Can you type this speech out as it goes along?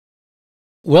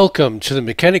Welcome to the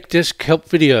MechanicDesk help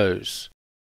videos.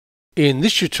 In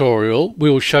this tutorial, we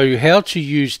will show you how to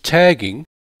use tagging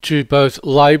to both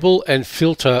label and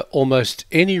filter almost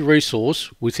any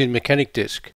resource within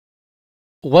MechanicDesk.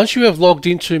 Once you have logged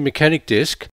into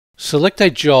MechanicDesk, select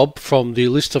a job from the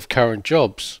list of current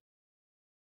jobs.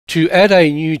 To add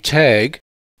a new tag,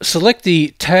 select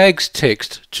the Tags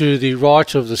text to the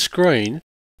right of the screen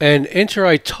and enter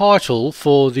a title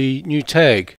for the new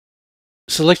tag.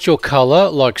 Select your color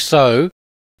like so,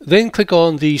 then click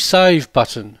on the Save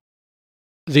button.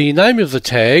 The name of the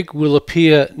tag will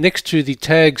appear next to the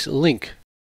tag's link.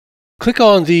 Click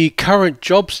on the Current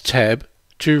Jobs tab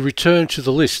to return to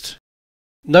the list.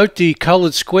 Note the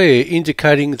colored square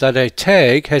indicating that a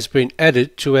tag has been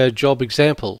added to our job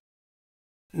example.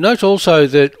 Note also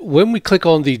that when we click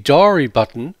on the Diary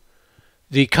button,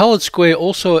 the colored square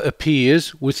also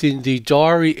appears within the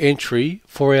diary entry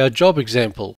for our job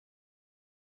example.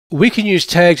 We can use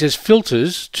tags as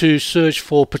filters to search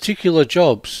for particular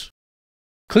jobs.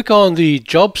 Click on the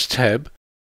Jobs tab,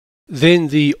 then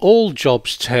the All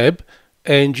Jobs tab,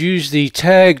 and use the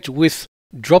Tagged With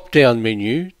drop-down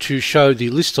menu to show the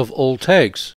list of all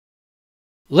tags.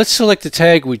 Let's select the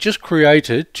tag we just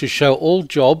created to show all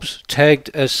jobs tagged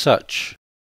as such.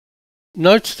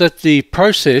 Note that the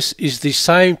process is the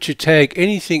same to tag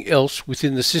anything else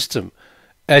within the system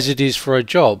as it is for a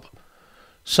job.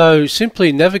 So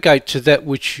simply navigate to that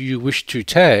which you wish to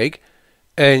tag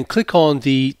and click on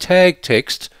the tag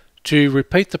text to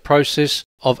repeat the process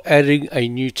of adding a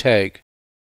new tag.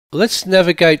 Let's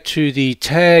navigate to the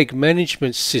Tag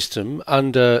Management System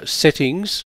under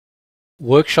Settings,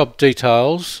 Workshop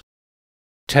Details,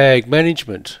 Tag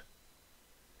Management.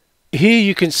 Here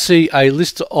you can see a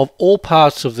list of all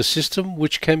parts of the system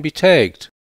which can be tagged.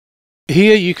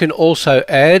 Here you can also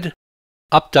add,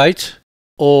 update,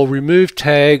 or remove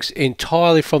tags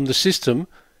entirely from the system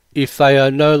if they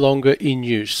are no longer in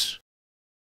use.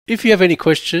 If you have any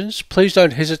questions, please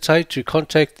don't hesitate to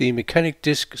contact the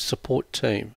MechanicDesk support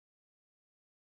team.